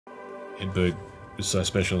Hedberg is so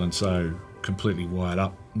special and so completely wired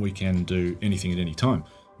up, we can do anything at any time.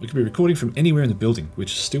 We can be recording from anywhere in the building,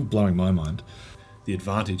 which is still blowing my mind. The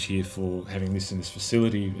advantage here for having this in this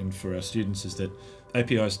facility and for our students is that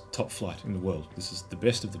API is top flight in the world. This is the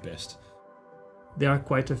best of the best. There are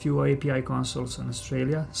quite a few API consoles in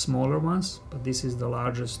Australia, smaller ones, but this is the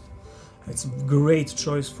largest. It's a great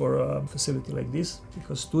choice for a facility like this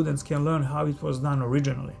because students can learn how it was done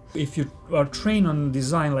originally. If you are trained on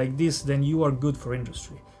design like this, then you are good for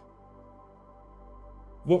industry.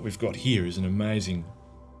 What we've got here is an amazing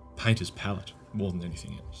painter's palette more than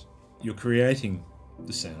anything else. You're creating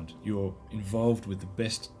the sound, you're involved with the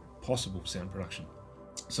best possible sound production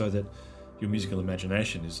so that your musical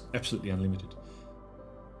imagination is absolutely unlimited.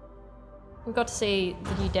 We got to see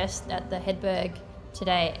the new desk at the Hedberg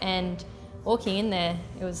today, and walking in there,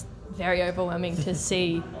 it was very overwhelming to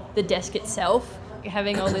see the desk itself,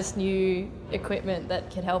 having all this new equipment that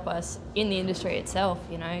could help us in the industry itself,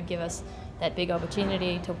 you know, give us that big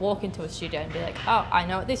opportunity to walk into a studio and be like, oh, I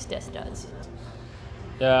know what this desk does.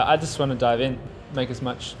 Yeah, I just want to dive in, make as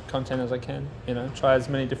much content as I can, you know, try as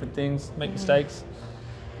many different things, make mistakes,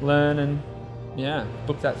 learn, and yeah,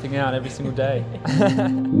 book that thing out every single day.